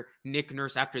fire Nick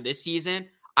Nurse after this season,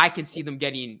 I can see them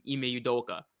getting Ime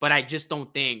Udoka. But I just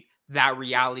don't think that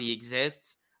reality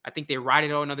exists. I think they ride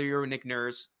it out another year with Nick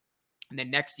Nurse. And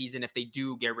then next season, if they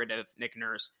do get rid of Nick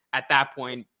Nurse, at that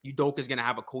point, Udoka is going to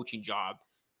have a coaching job.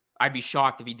 I'd be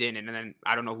shocked if he didn't. And then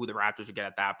I don't know who the Raptors would get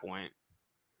at that point.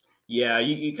 Yeah,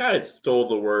 you kind of stole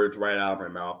the words right out of my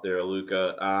mouth there,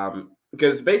 Luca.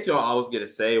 Because basically all I was going to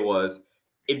say was,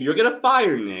 if you're going to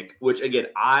fire Nick, which again,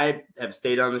 I have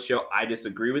stated on the show, I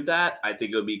disagree with that. I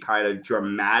think it would be kind of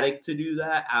dramatic to do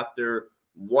that after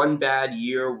one bad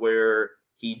year where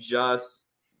he just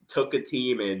took a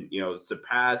team and,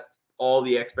 surpassed all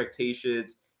the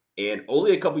expectations, and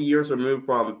only a couple years removed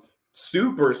from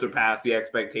super surpass the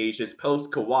expectations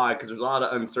post Kawhi, because there's a lot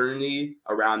of uncertainty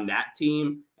around that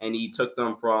team, and he took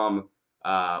them from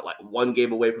like one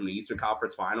game away from the Eastern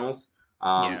Conference Finals.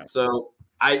 So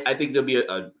I think it'll be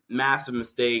a massive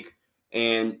mistake,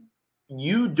 and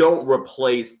you don't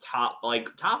replace top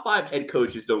 5 head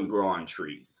coaches don't grow on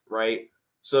trees, right?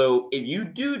 So if you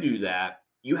do that,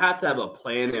 you have to have a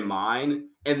plan in mind,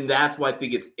 and that's why I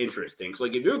think it's interesting. So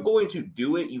like if you're going to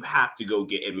do it, you have to go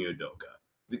get Ime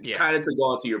Udoka. Kind of to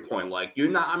go out to your point, like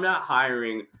I'm not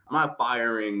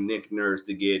firing Nick Nurse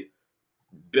to get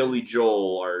Billy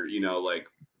Joel or like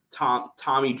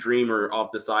Tommy Dreamer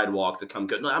off the sidewalk to come.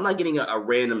 No, I'm not getting a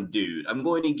random dude. I'm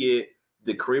going to get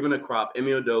the cream of the crop, Ime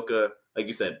Udoka. Like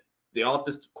you said, the off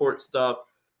the court stuff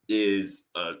is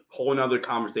a whole nother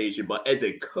conversation. But as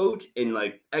a coach in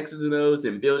like X's and O's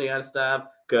and building out a staff,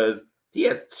 because he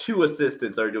has 2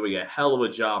 assistants that are doing a hell of a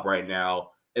job right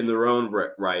now in their own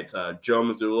rights. Joe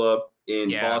Mazzulla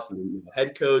in Boston,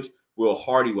 head coach. Will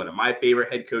Hardy, one of my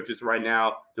favorite head coaches right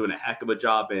now, doing a heck of a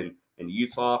job in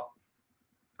Utah.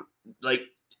 Like,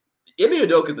 Ime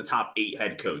Udoka is the top 8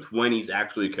 head coach when he's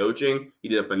actually coaching. He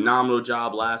did a phenomenal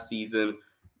job last season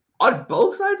on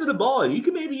both sides of the ball. And you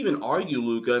can maybe even argue,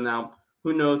 Luca, now,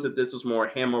 who knows if this was more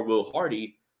him or Will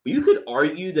Hardy, but you could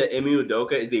argue that Ime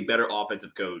Udoka is a better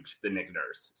offensive coach than Nick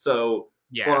Nurse. So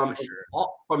for sure.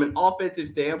 From an offensive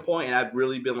standpoint, and I've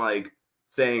really been like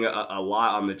saying a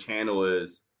lot on the channel,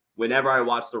 is whenever I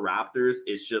watch the Raptors,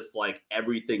 it's just like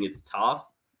everything is tough.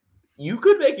 You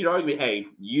could make an argument, hey,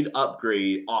 you'd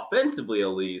upgrade offensively at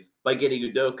least by getting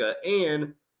Udoka,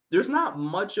 and there's not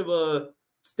much of a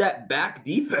step back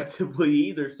defensively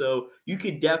either, so you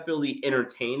could definitely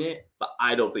entertain it, but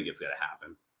I don't think it's going to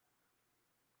happen.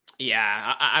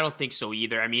 Yeah, I don't think so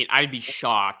either. I mean, I'd be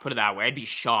shocked, put it that way. I'd be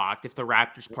shocked if the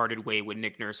Raptors parted way with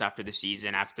Nick Nurse after the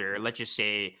season, after, let's just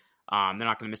say, they're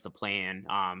not going to miss the play-in,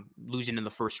 losing in the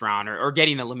first round or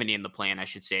getting eliminated in the play-in, I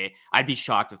should say. I'd be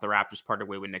shocked if the Raptors parted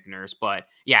way with Nick Nurse. But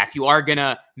yeah, if you are going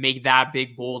to make that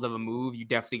big, bold of a move, you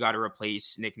definitely got to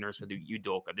replace Nick Nurse with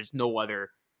Udoka. There's no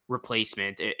other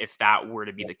replacement if that were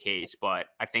to be the case. But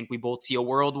I think we both see a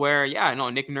world where,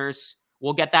 Nick Nurse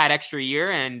will get that extra year.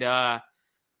 And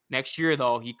next year,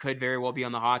 though, he could very well be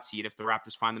on the hot seat if the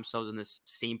Raptors find themselves in this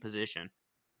same position.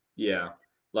 Yeah.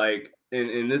 Like,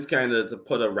 in this kind of, to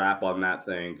put a wrap on that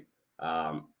thing,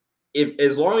 if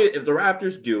the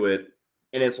Raptors do it,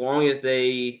 and as long as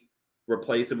they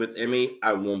replace it with Ime,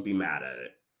 I won't be mad at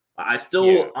it. I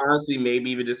still honestly maybe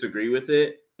even disagree with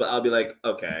it, but I'll be like,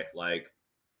 okay, like,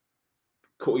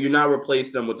 cool. You're not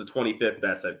replacing them with the 25th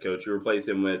best head coach. You replace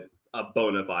him with a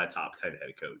bona fide top 10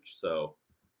 head coach. So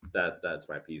that's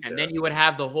my piece. And there. then you would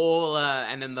have the whole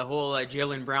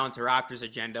Jaylen Brown to Raptors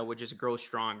agenda would just grow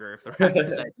stronger if the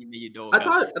Raptors had Udoka. I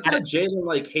thought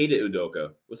Jaylen hated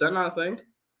Udoka. Was that not a thing?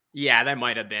 Yeah, that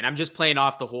might have been. I'm just playing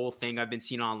off the whole thing I've been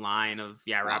seeing online of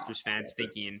Raptors fans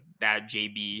thinking that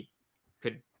JB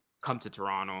could come to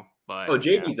Toronto. But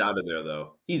JB's out of there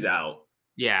though. He's out.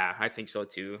 Yeah, I think so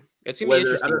too. It's gonna be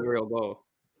interesting where he'll go.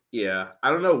 Yeah, I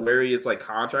don't know where he is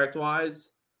contract wise.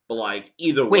 But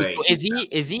either way, so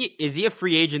is he a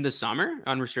free agent this summer,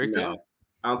 unrestricted? No,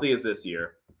 I don't think it's this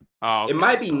year. Oh, okay, it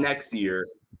might be next year.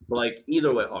 But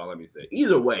either way, let me say.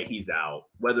 Either way, he's out.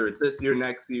 Whether it's this year,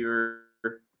 next year.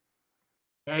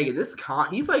 Dang,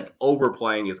 he's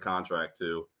overplaying his contract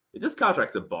too. This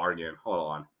contract's a bargain. Hold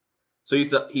on. So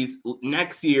he's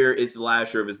next year is the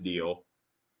last year of his deal,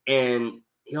 and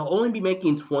he'll only be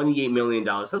making $28 million.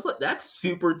 That's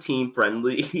super team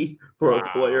friendly for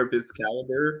a player of his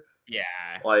caliber. Yeah.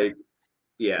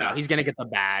 No, he's going to get the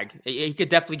bag. He could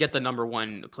definitely get the number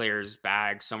one player's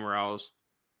bag somewhere else.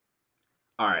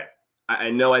 All right. I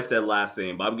know I said last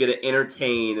name, but I'm going to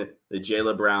entertain the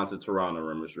Jaylen Brown to Toronto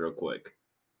rumors real quick.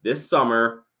 This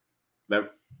summer,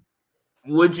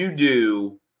 would you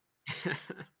do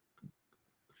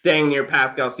dang near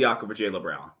Pascal Siakam for Jaylen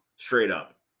Brown? Straight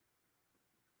up.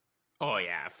 Oh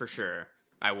yeah, for sure.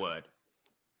 I would.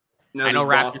 No, I know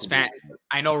Raptors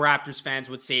fans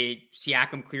would say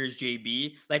Siakam clears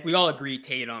JB. We all agree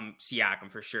Tatum, Siakam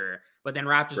for sure. But then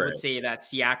Raptors would say that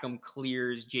Siakam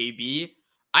clears JB.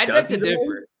 I'd beg to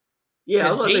differ. Yeah, I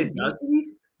was going to say, does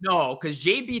he? No, because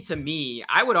JB, to me,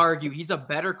 I would argue he's a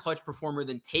better clutch performer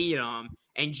than Tatum.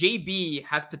 And JB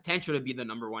has potential to be the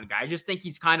number one guy. I just think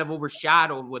he's kind of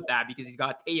overshadowed with that because he's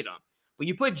got Tatum. But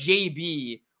you put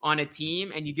JB on a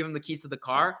team and you give him the keys to the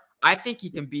car, I think he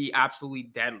can be absolutely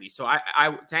deadly. So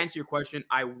I to answer your question,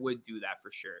 I would do that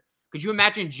for sure. Could you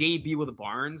imagine JB with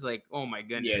Barnes? Like, oh my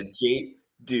goodness. Yeah,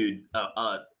 dude,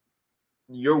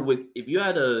 you're with if you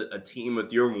had a team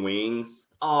with your wings,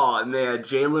 oh man,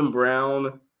 Jaylen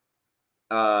Brown,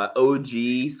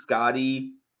 OG,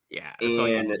 Scotty,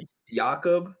 and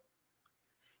Jakob.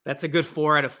 That's a good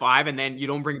 4 out of 5, and then you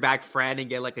don't bring back Fred and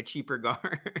get like a cheaper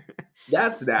guard.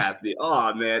 That's nasty.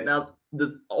 Oh man. Now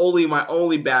my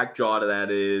only backdraw to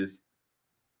that is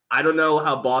I don't know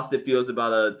how Boston feels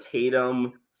about a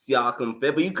Tatum Siakam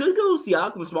fit, but you could go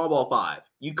Siakam small ball 5.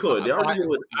 You could.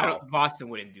 Boston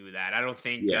wouldn't do that. I don't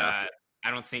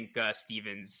think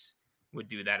Stevens would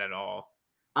do that at all.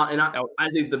 And I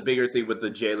think the bigger thing with the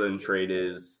Jalen trade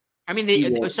is, I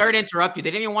mean, sorry to interrupt you.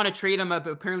 They didn't even want to trade him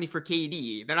apparently for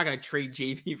KD. They're not going to trade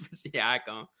JB for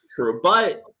Siakam. True,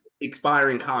 but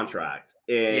expiring contract.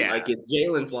 And like if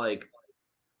Jalen's like,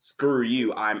 screw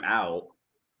you, I'm out,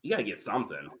 you got to get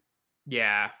something.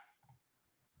 Yeah.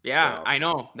 Yeah, so. I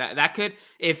know. That could,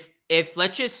 if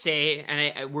let's just say,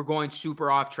 and we're going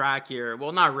super off track here.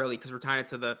 Well, not really, because we're tying it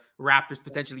to the Raptors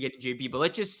potentially getting JB. But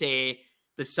let's just say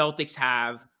the Celtics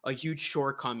have a huge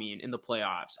shortcoming in the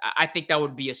playoffs. I think that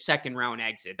would be a second round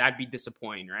exit. That'd be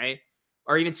disappointing, right?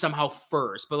 Or even somehow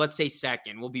first, but let's say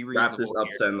second. We'll be reasonable. Raptors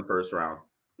upset in the first round.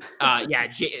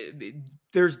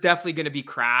 There's definitely going to be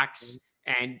cracks,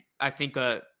 and I think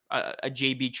a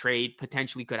JB trade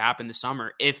potentially could happen this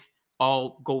summer if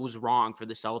all goes wrong for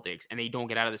the Celtics and they don't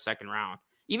get out of the second round.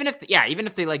 Even if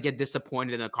they like get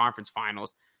disappointed in the conference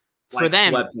finals. For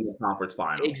them, swept in the conference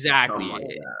finals. Exactly.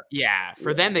 Like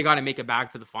for them, they got to make it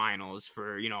back to the finals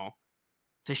for,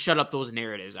 to shut up those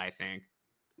narratives, I think.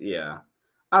 Yeah.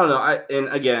 I don't know. And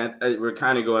again, we're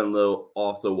kind of going a little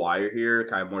off the wire here,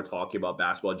 kind of more talking about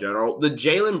basketball in general. The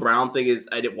Jaylen Brown thing is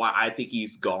why I think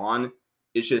he's gone.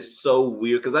 It's just so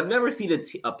weird because I've never seen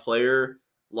a player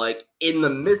like in the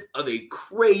midst of a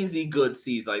crazy good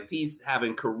season. Like he's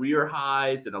having career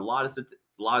highs in a lot of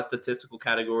statistical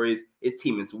categories. His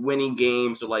team is winning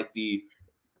games. So like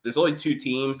there's only 2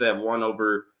 teams that have won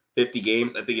over 50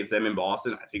 games. I think it's them in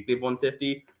Boston. I think they've won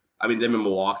 50. I mean, them in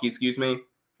Milwaukee, excuse me.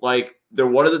 Like they're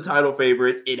one of the title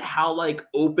favorites. And how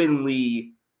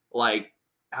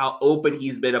open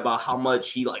he's been about how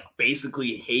much he like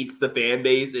basically hates the fan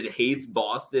base and hates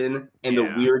Boston and the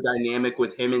weird dynamic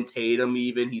with him and Tatum.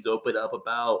 Even he's opened up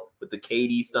about with the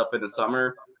KD stuff in the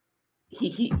summer.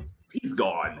 He's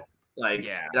gone. And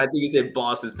I think it's in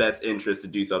Boston's best interest to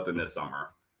do something this summer.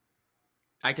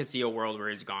 I could see a world where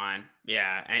he's gone.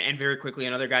 Yeah. And very quickly,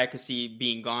 another guy I could see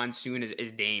being gone soon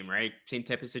is Dame, right? Same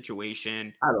type of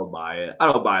situation. I don't buy it. I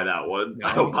don't buy that one. No.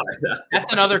 I don't buy that.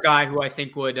 That's another guy who I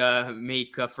think would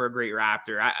make for a great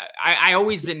Raptor. I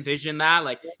always envisioned that,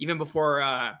 like even before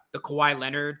the Kawhi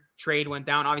Leonard trade went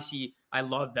down. Obviously, I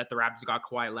love that the Raptors got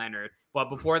Kawhi Leonard. But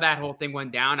before that whole thing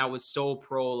went down, I was so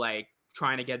pro, like,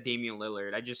 trying to get Damian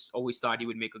Lillard. I just always thought he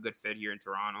would make a good fit here in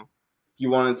Toronto. You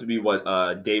wanted to be what,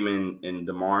 Damon and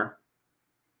DeMar?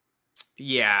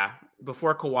 Yeah.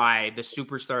 Before Kawhi, the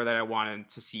superstar that I wanted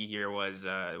to see here was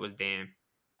Dame.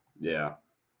 Yeah.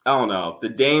 I don't know. The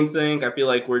Dame thing, I feel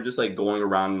like we're just like going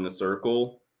around in a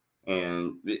circle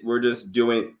and we're just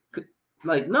doing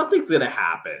like nothing's going to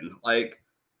happen. Like,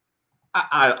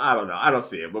 I don't know. I don't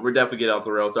see it, but we're definitely getting off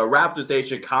the rails. So Raptors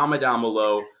Nation, comment down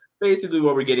below. Basically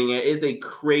what we're getting at is a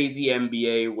crazy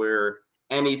NBA where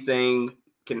anything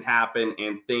can happen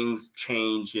and things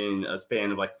change in a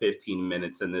span of like 15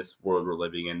 minutes in this world we're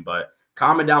living in. But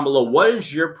comment down below, what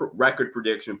is your record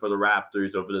prediction for the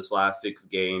Raptors over this last 6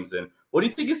 games? And what do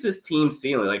you think is this team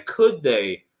ceiling? Like, could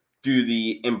they do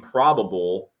the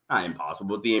improbable, not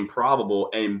impossible, but the improbable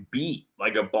and beat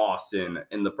like a Boston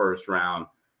in the first round?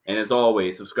 And as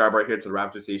always, subscribe right here to the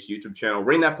Raptors Nation YouTube channel.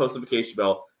 Ring that post notification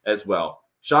bell as well.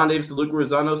 Sean Davis and Luke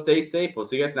Rosano, stay safe. We'll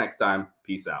see you guys next time.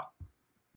 Peace out.